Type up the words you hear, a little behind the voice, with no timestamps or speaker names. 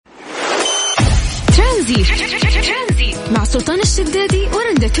ترانزيت مع سلطان الشدادي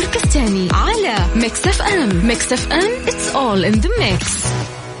ورندا تركستاني على ميكس اف ام. ميكس اف ام it's all in the mix.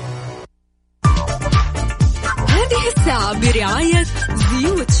 هذه الساعة برعاية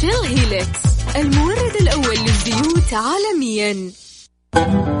زيوت شيل هيلكس، المورد الأول للزيوت عالميا.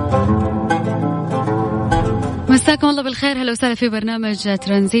 مساكم الله بالخير، هلا وسهلا في برنامج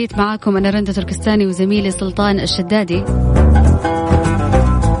ترانزيت. معاكم أنا رندا تركستاني وزميلي سلطان الشدادي.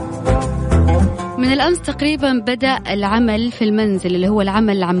 من الأمس تقريبا بدأ العمل في المنزل اللي هو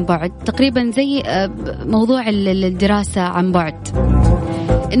العمل عن بعد، تقريبا زي موضوع الدراسة عن بعد.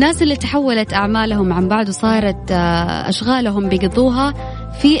 الناس اللي تحولت أعمالهم عن بعد وصارت أشغالهم بيقضوها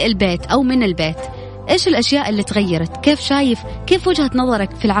في البيت أو من البيت، إيش الأشياء اللي تغيرت؟ كيف شايف؟ كيف وجهة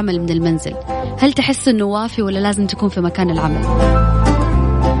نظرك في العمل من المنزل؟ هل تحس إنه وافي ولا لازم تكون في مكان العمل؟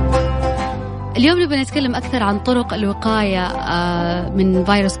 اليوم نبي نتكلم أكثر عن طرق الوقاية من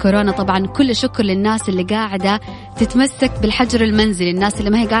فيروس كورونا. طبعا كل شكر للناس اللي قاعدة تتمسك بالحجر المنزلي، الناس اللي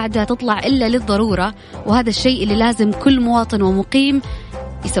ما هي قاعدة تطلع إلا للضرورة، وهذا الشيء اللي لازم كل مواطن ومقيم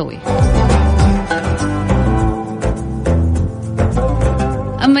يسويه.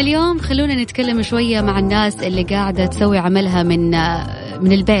 أما اليوم خلونا نتكلم شوية مع الناس اللي قاعدة تسوي عملها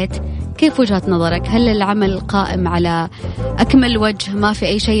من البيت. كيف وجهة نظرك؟ هل العمل قائم على أكمل وجه؟ ما في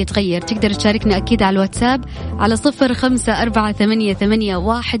أي شيء يتغير؟ تقدر تشاركنا أكيد على الواتساب على 0548811700.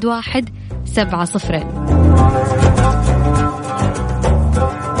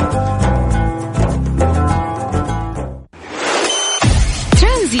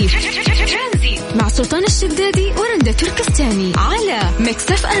 ترانزيت مع سلطان الشدادي ورندا تركستاني على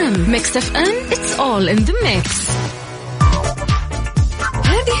ميكس اف ام. ميكس اف ام it's all in the mix.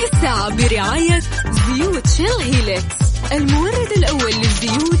 هذه الساعة برعاية زيوت شيل هيلكس، المورد الأول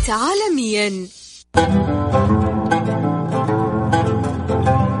للزيوت عالميا.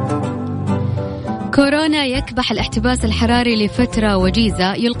 كورونا يكبح الاحتباس الحراري لفترة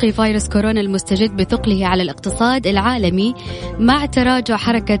وجيزة. يلقي فيروس كورونا المستجد بثقله على الاقتصاد العالمي مع تراجع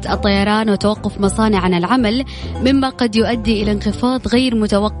حركة الطيران وتوقف مصانع عن العمل، مما قد يؤدي إلى انخفاض غير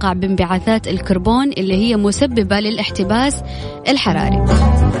متوقع بانبعاثات الكربون اللي هي مسببة للاحتباس الحراري.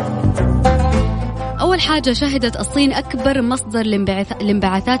 أول حاجة، شهدت الصين أكبر مصدر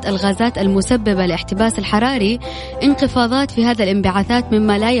لانبعاثات الغازات المسببة لاحتباس الحراري انخفاضات في هذا الانبعاثات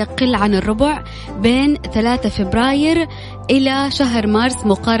مما لا يقل عن الربع بين 3 فبراير إلى شهر مارس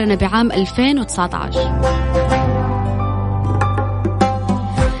مقارنة بعام 2019.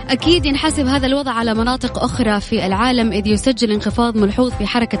 أكيد ينحسب هذا الوضع على مناطق أخرى في العالم، إذ يسجل انخفاض ملحوظ في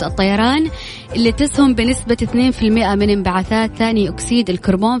حركة الطيران اللي تسهم بنسبة 2% من انبعاثات ثاني أكسيد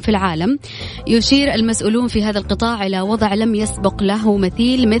الكربون في العالم. يشير المسؤولون في هذا القطاع إلى وضع لم يسبق له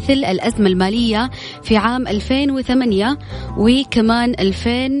مثل الأزمة المالية في عام 2008 وكمان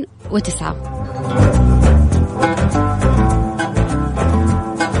 2009.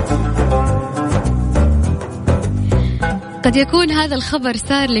 قد يكون هذا الخبر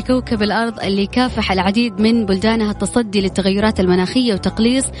سار لكوكب الأرض اللي كافح العديد من بلدانها التصدي للتغيرات المناخية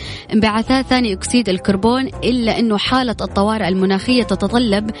وتقليص انبعاثات ثاني أكسيد الكربون، إلا أنه حالة الطوارئ المناخية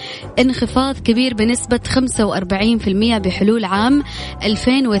تتطلب انخفاض كبير بنسبة 45% بحلول عام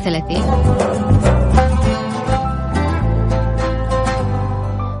 2030.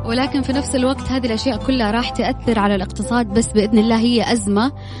 ولكن في نفس الوقت هذه الأشياء كلها راح تأثر على الاقتصاد، بس بإذن الله هي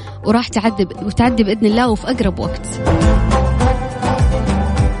أزمة وراح تعدي بإذن الله وفي أقرب وقت.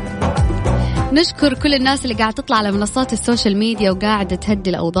 نشكر كل الناس اللي قاعدة تطلع على منصات السوشيال ميديا وقاعدة تهدي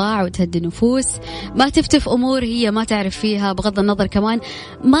الأوضاع وتهدي النفوس، ما تفتف أمور هي ما تعرف فيها، بغض النظر كمان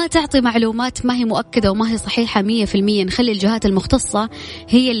ما تعطي معلومات ما هي مؤكدة وما هي صحيحة 100%. نخلي الجهات المختصة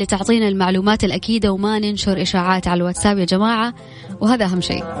هي اللي تعطينا المعلومات الأكيدة وما ننشر إشاعات على الواتساب يا جماعة، وهذا أهم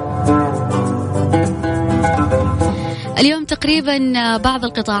شيء. اليوم تقريبا بعض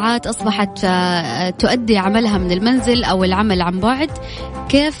القطاعات أصبحت تؤدي عملها من المنزل أو العمل عن بعد.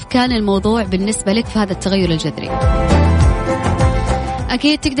 كيف كان الموضوع بالنسبة لك في هذا التغير الجذري؟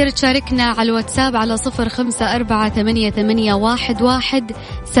 أكيد تقدر تشاركنا على الواتساب على 0548811700.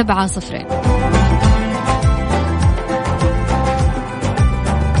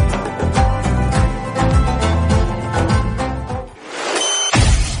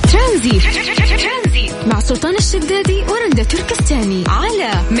 ترانزيت مع سلطان الشدادي ورندا تركستاني على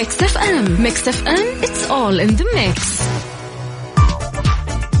ميكس اف ام. ميكس اف ام it's all in the mix.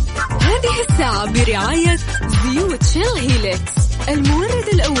 هذه الساعة برعاية زيوت شيل هيلكس، المورد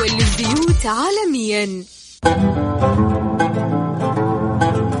الأول للزيوت عالميا.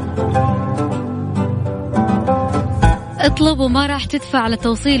 اطلب وما راح تدفع على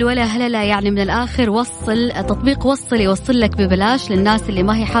توصيل ولا هللة، يعني من الآخر وصل تطبيق وصل يوصل لك ببلاش للناس اللي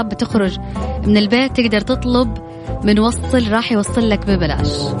ما هي حابة تخرج من البيت تقدر تطلب من وصل راح يوصل لك ببلاش.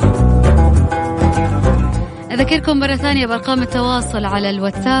 أذكركم مرة ثانية بأرقام التواصل على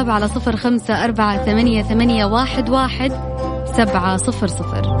الواتساب على 0548811700.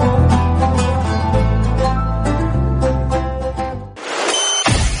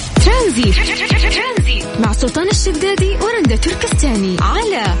 ترانزيت مع سلطان الشدادي ورندا تركستاني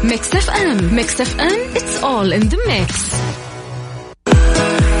على ميكس اف ام. ميكس اف ام it's all in the mix.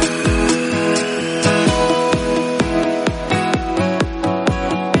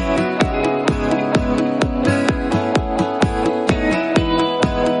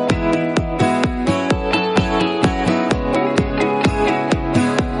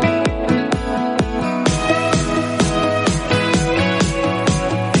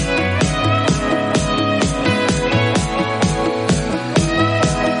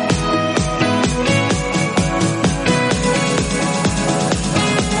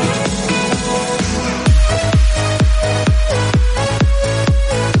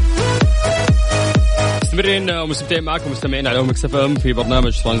 ومستمتعين معكم مستمعين على ميكس اف ام في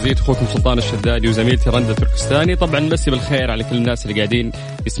برنامج ترانزيت. اخوكم سلطان الشدادي وزميلتي رندا تركستاني. طبعا مسي بالخير على كل الناس اللي قاعدين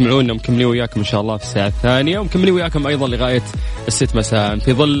يسمعونا، ومكملين وياكم ان شاء الله في الساعه الثانيه، ومكملين وياكم ايضا لغايه 6 مساء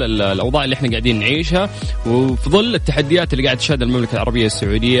في ظل الاوضاع اللي احنا قاعدين نعيشها، وفي ظل التحديات اللي قاعد تشهدها المملكه العربيه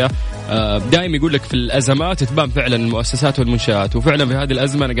السعوديه. دائما يقول لك في الازمات تبان فعلا المؤسسات والمنشآت، وفعلا في هذه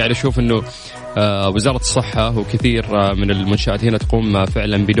الازمه انا قاعد اشوف انه وزارة الصحة وكثير من المنشآت هنا تقوم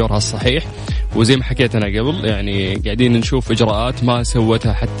فعلا بدورها الصحيح. وزي ما حكيت أنا قبل، يعني قاعدين نشوف إجراءات ما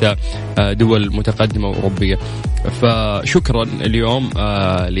سوتها حتى دول متقدمة وأوروبية. فشكرا اليوم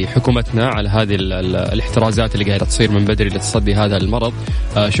لحكومتنا على هذه الاحترازات اللي قاعدة تصير من بدري لتصدي هذا المرض.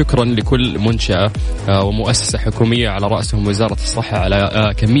 شكرا لكل منشأة ومؤسسة حكومية على رأسهم وزارة الصحة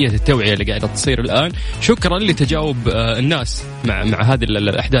على كمية التوعية اللي قاعدة تصير الآن. شكرا لتجاوب الناس مع هذه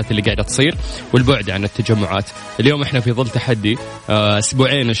الأحداث اللي قاعدة تصير والبعد عن التجمعات. اليوم احنا في ظل تحدي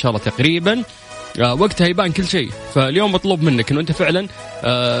أسبوعين إن شاء الله تقريبا، وقتها يبان كل شيء. فاليوم مطلوب منك انه انت فعلا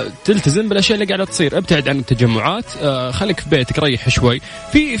تلتزم بالاشياء اللي قاعده تصير. ابتعد عن التجمعات، خليك في بيتك، ريح شوي.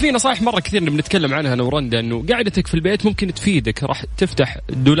 في نصائح مره كثير بنتكلم عنها انا ورندا، انه قاعدتك في البيت ممكن تفيدك. راح تفتح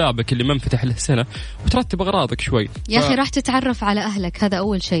دولابك اللي ما انفتح له سنه وترتب اغراضك شوي يا اخي. راح تتعرف على اهلك، هذا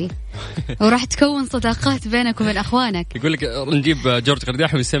اول شيء، وراح تكون صداقات بينك وبين اخوانك. يقول لك نجيب جورج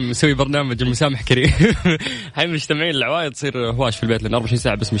قرداح ونسوي برنامج المسامح كريم. هاي مجتمعين العوائل تصير هواش في البيت، لان 24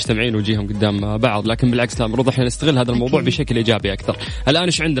 ساعه بس مجتمعين وجيهم قدام بعض. لكن بالعكس لا، المفروض احنا نستغل هذا الموضوع بشكل ايجابي اكثر. الان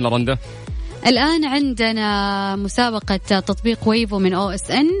ايش عندنا رندا؟ الآن عندنا مسابقة تطبيق ويفو من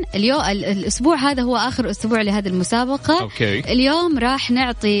OSN. اليوم الأسبوع هذا هو آخر أسبوع لهذه المسابقة. أوكي. اليوم راح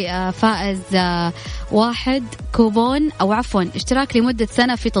نعطي فائز واحد كوبون أو عفوا اشتراك لمدة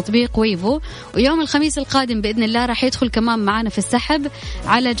سنة في تطبيق ويفو. ويوم الخميس القادم بإذن الله راح يدخل كمان معنا في السحب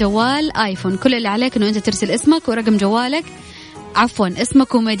على جوال آيفون. كل اللي عليك أنه أنت ترسل اسمك ورقم جوالك، عفوا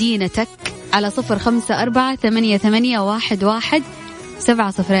اسمك ومدينتك على 0548811700.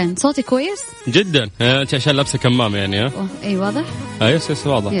 صوتي كويس جدا انت عشان لابسه كمام يعني. اي واضح. يس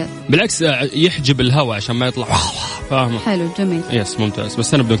واضح. بالعكس يحجب الهواء عشان ما يطلع. فاهمه. حلو جميل. يس ممتاز.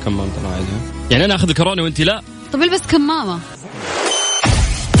 بس انا بدون كمام ترى عادي. يعني انا اخذ الكورونا وانت لا. طب البس كمامه.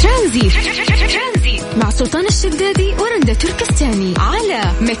 ترانزيت مع سلطان الشدادي ورندا تركستاني على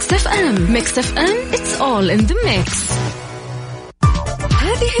ميكس اف ام. ميكس اف ام it's all in the mix.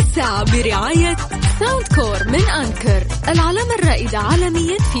 هذه الساعة برعاية ساوند كور من أنكر، العلامة الرائدة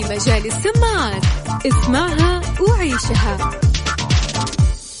عالميا في مجال السماعات. اسمعها وعيشها.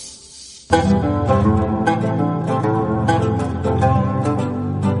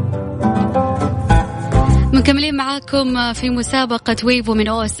 مكملين معاكم في مسابقة ويفو من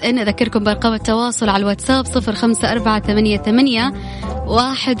OSN. أذكركم بأرقام التواصل على الواتساب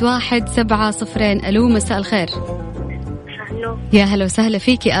 0548811700. ألو مساء الخير. يا هلا وسهلا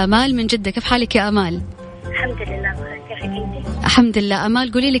فيك يا آمال من جدة. كيف حالك يا آمال؟ الحمد لله بخير. كيفك انت؟ الحمد لله.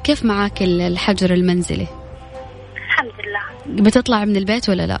 آمال قولي لي كيف معاك الحجر المنزلي؟ الحمد لله. بتطلع من البيت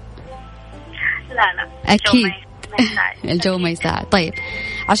ولا لا؟ لا أكيد. الجو ما يساعد. طيب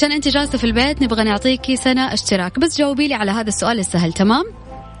عشان أنت جالسة في البيت نبغى نعطيكي سنة اشتراك، بس جاوبي لي على هذا السؤال السهل. تمام؟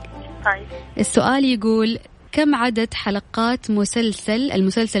 طيب السؤال يقول كم عدد حلقات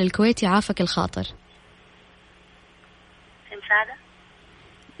المسلسل الكويتي عافك الخاطر؟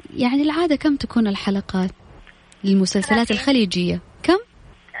 يعني العادة كم تكون الحلقات للمسلسلات الخليجية؟ كم؟ 30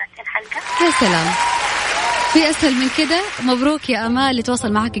 حلقة. يا سلام، في أسهل من كده؟ مبروك يا أمال،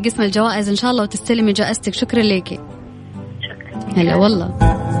 يتواصل معك قسم الجوائز إن شاء الله وتستلمي جائزتك. شكرا ليكي. شكرا. هلا والله.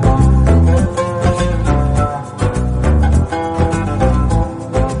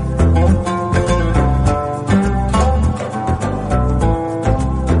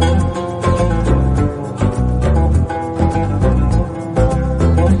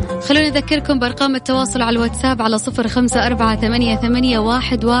 نذكركم بأرقام التواصل على الواتساب على 0548811700.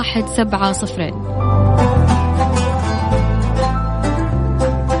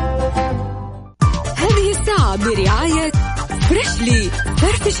 هذه الساعة برعاية فريشلي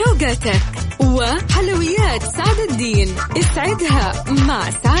فرف شوقاتك وحلويات سعد الدين، اسعدها مع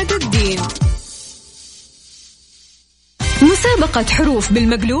سعد الدين. مسابقة حروف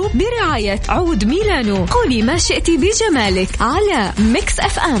بالمقلوب برعاية عود ميلانو، قولي ما شئتي بجمالك على ميكس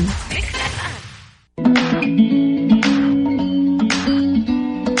اف ام.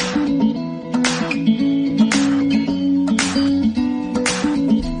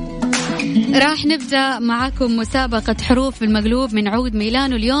 راح نبدأ معاكم مسابقة حروف بالمقلوب من عود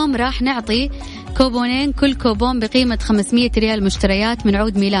ميلانو. اليوم راح نعطي كوبونين، كل كوبون بقيمة 500 ريال مشتريات من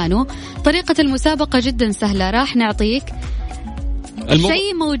عود ميلانو. طريقة المسابقة جدا سهلة، راح نعطيك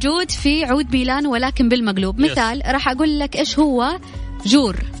شيء موجود في عود ميلانو ولكن بالمقلوب. مثال، راح أقول لك إيش هو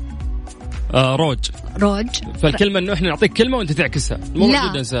جور، روج. فالكلمة إنه إحنا نعطيك كلمة وأنت تعكسها.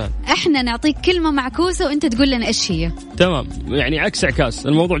 الموضوع جدا سهل. إحنا نعطيك كلمة معكوسة وأنت تقول لنا إيش هي. تمام، يعني عكس عكاس.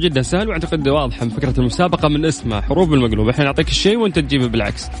 الموضوع جدا سهل، وأعتقد واضحة من فكرة المسابقة من اسمها حروف بالمقلوب. إحنا نعطيك الشيء وأنت تجيبه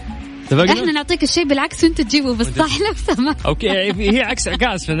بالعكس. احنا نعطيك الشيء بالعكس وانت تجيبه بالصح لو سمحت. اوكي، هي عكس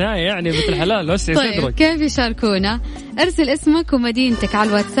عكاس في النهايه، يعني مثل الحلال. بس طيب كيف يشاركونا؟ ارسل اسمك ومدينتك على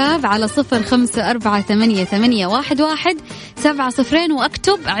الواتساب على 0548811700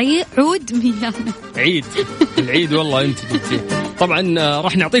 واكتب عود ميلانو. العيد والله انت جبتيه. طبعا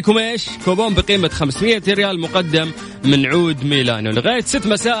راح نعطيكم ايش؟ كوبون بقيمه 500 ريال مقدم من عود ميلانو لغايه 6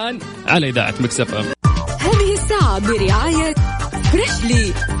 مساء على اذاعه ميكس اف ام. هذه الساعة برعاية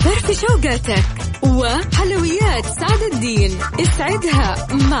فريشلي فرف شوقاتك وحلويات سعد الدين، اسعدها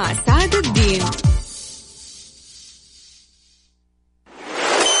مع سعد الدين.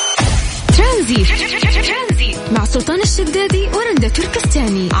 ترانزيت مع سلطان الشدادي ورندا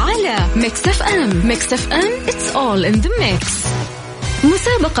تركستاني على ميكس اف ام. ميكس اف ام it's all in the mix.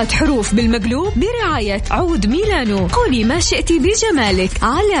 مسابقة حروف بالمقلوب برعاية عود ميلانو، قولي ما شئتي بجمالك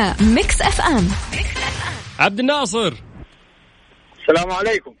على ميكس اف ام. عبد الناصر، السلام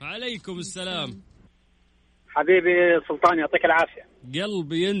عليكم. وعليكم السلام. حبيبي سلطان، يعطيك العافية.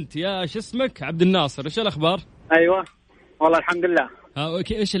 قلبي انت يا شو اسمك؟ عبد الناصر، ايش الاخبار؟ ايوه والله الحمد لله.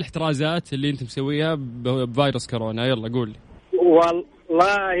 اوكي، ايش الاحترازات اللي انت مسويها بفيروس كورونا؟ يلا قول لي.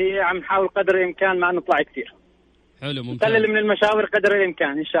 والله عم نحاول قدر الامكان ما نطلع كثير. حلو، ممتاز. نقلل من المشاوير قدر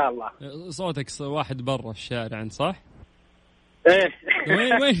الامكان ان شاء الله. صوتك واحد برا الشارع انت، صح؟ ايه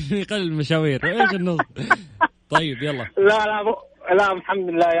وين يقلل المشاوير؟ ايش النص؟ طيب يلا. لا الحمد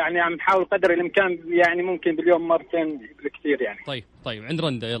لله، يعني عم نحاول قدر الامكان، يعني ممكن باليوم مرتين بالكثير يعني. طيب عند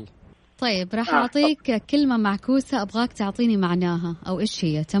رندا يلا. طيب راح اعطيك كلمة معكوسة، ابغاك تعطيني معناها او ايش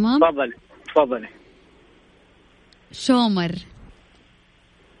هي. تمام، تفضلي. شومر.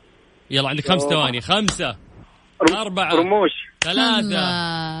 يلا عندك 5 ثواني. 5 4 رموش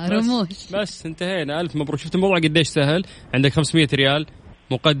 3 رموش. بس انتهينا. ألف مبروك. شفت الموضوع قديش سهل؟ عندك 500 ريال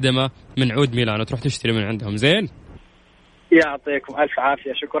مقدمة من عود ميلانو، تروح تشتري من عندهم. زين، يعطيكم ألف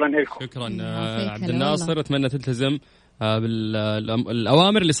عافية. شكرا لكم. شكرا عبد الناصر. أتمنى تلتزم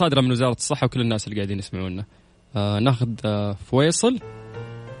بالأوامر اللي صادرة من وزارة الصحة وكل الناس اللي قاعدين يسمعونا. ناخذ فويصل.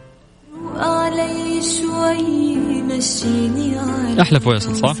 أحلى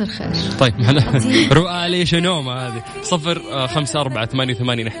فويصل صح؟ طيب رؤى علي شنومة هذه.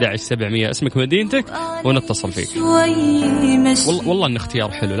 0548811700. اسمك مدينتك ونتصل فيك. والله إن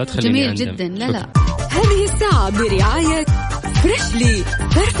اختيار حلو، لا تخليني جميل عندهم. جدا. لا هذه الساعة برعاية فريشلي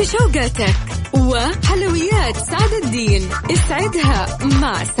فرف شوقاتك وحلويات سعد الدين، اسعدها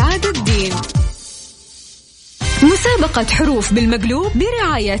مع سعد الدين. مسابقة حروف بالمقلوب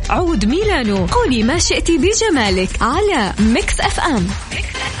برعاية عود ميلانو، قولي ما شئتي بجمالك على ميكس اف ام.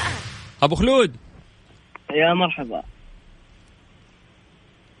 أبو خلود، يا مرحبا.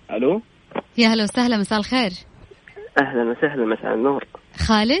 ألو، يا هلا وسهلا، مساء الخير. أهلا وسهلا، مساء النور.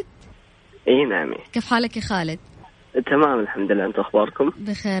 خالد؟ اي نعم. كيف حالك يا خالد؟ تمام الحمد لله، انتم اخباركم؟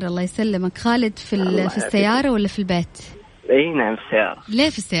 بخير الله يسلمك. خالد في السيارة ولا في البيت؟ اي نعم في السيارة. ليه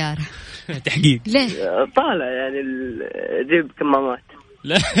في السيارة؟ تحقيق. ليه؟ طالع يعني جيب كمامات.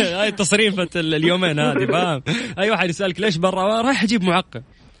 لا هاي تصريفة اليومين هذه، فاهم؟ اي واحد يسألك ليش برا، رايح اجيب معقم.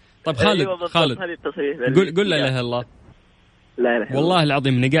 طب خالد قول لا اله الا الله. لا اله والله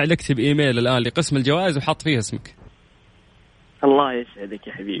العظيم اني قاعد اكتب ايميل الان لقسم الجوائز وحط فيه اسمك. الله يسعدك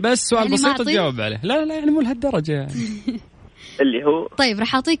يا حبيبي. بس سؤال يعني بسيط تجاوب عليه. لا يعني مو لهالدرجة يعني. اللي هو طيب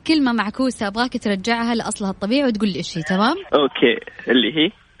راح أعطيك كلمة معكوسة، أبغاك ترجعها لأصلها الطبيعي وتقول لي إيش هي. تمام؟ أوكي. اللي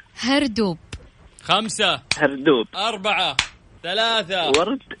هي هردوب. 5 هردوب 4 3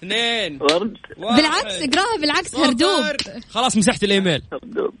 ورد 2 ورد. بالعكس اقراها بالعكس. هردوب. خلاص مسحت الإيميل.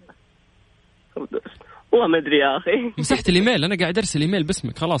 هردوب والله ما أدري يا أخي. مسحت الإيميل، أنا قاعد أرسل إيميل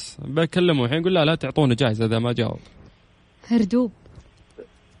باسمك خلاص، بكلمه الحين قول لا تعطونا جائزة إذا ما جاوب. هردوب.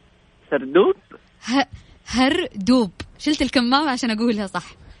 سردوب. هردوب، شلت الكمامة عشان أقولها صح.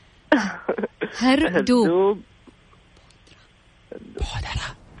 هردوب.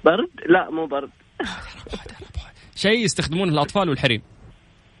 برد؟ لا مو برد. شيء يستخدمونه الأطفال والحريم.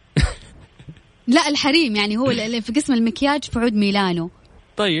 لا الحريم يعني هو اللي في قسم المكياج في عود ميلانو.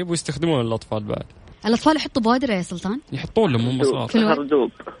 طيب ويستخدمون الأطفال بعد؟ الأطفال يحطوا بودرة يا سلطان؟ يحطون لهم هم صغار.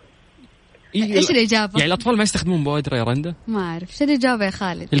 هردوب. إيش الإجابة؟ يعني الأطفال ما يستخدمون بودرة يا رندا؟ ما أعرف شو الإجابة يا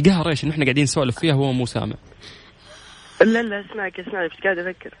خالد. القهر إيش إنه إحنا قاعدين نسولف فيها وهو مو سامع. لا اسمعك مش قاعد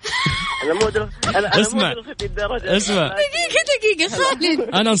أفكر. أنا مو اسمع دقيقة خالد.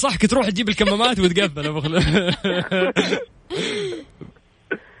 أنا أنصحك تروح تجيب الكمامات وتقفل أبو خالد.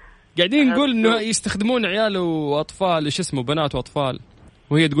 قاعدين نقول إنه يستخدمون عيال وأطفال إيش اسمه بنات وأطفال،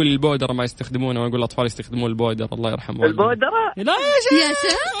 وهي تقول البودرة ما يستخدمونه، وأنا أقول الأطفال يستخدمون البودرة. الله يرحمه. البودرة؟ لا يا سلام.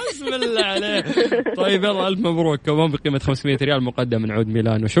 بسم الله عليه. طيب يلا ألف مبروك، كمان بقيمة 500 ريال مقدم من عود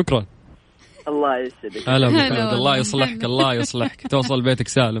ميلانو. شكرا. الله يسعدك. هلا محمد، الله يصلحك الله يصلحك، توصل بيتك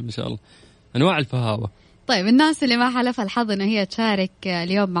سالم إن شاء الله. أنواع الفهاوة. طيب الناس اللي ما حلفها الحظ إنه هي تشارك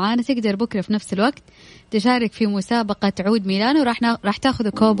اليوم معانا، تقدر بكرة في نفس الوقت تشارك في مسابقة عود ميلانو. راح تاخذ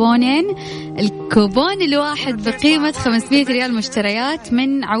كوبونين، الكوبون الواحد بقيمة 500 ريال مشتريات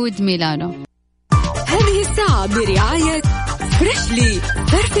من عود ميلانو. هذه الساعة برعاية فريشلي،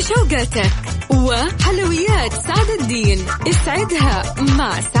 فرف شوقاتك، وحلويات سعد الدين، اسعدها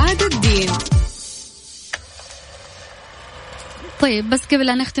مع سعد الدين. طيب بس قبل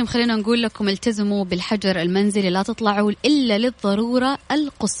أن نختم خلينا نقول لكم التزموا بالحجر المنزلي، لا تطلعوا إلا للضرورة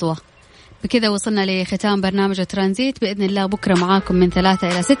القصوى. بكذا وصلنا لختام برنامج ترانزيت، بإذن الله بكرة معاكم من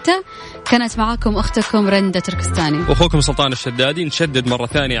 3 إلى 6. كانت معاكم أختكم رندة تركستاني وأخوكم سلطان الشدادي. نشدد مرة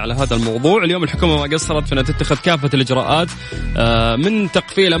ثانية على هذا الموضوع. اليوم الحكومة ما قصرت في أن تتخذ كافة الإجراءات من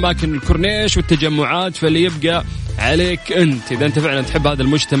تقفيل أماكن الكورنيش والتجمعات، فاللي يبقى عليك أنت إذا أنت فعلا تحب هذا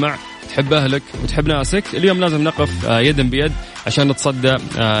المجتمع، تحب أهلك وتحب ناسك، اليوم لازم نقف يدا بيد عشان نتصدى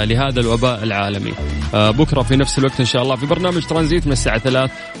لهذا الوباء العالمي. بكرة في نفس الوقت إن شاء الله في برنامج ترانزيت من الساعة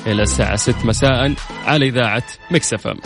 3 إلى الساعة 6 مساء على إذاعة ميكس اف ام.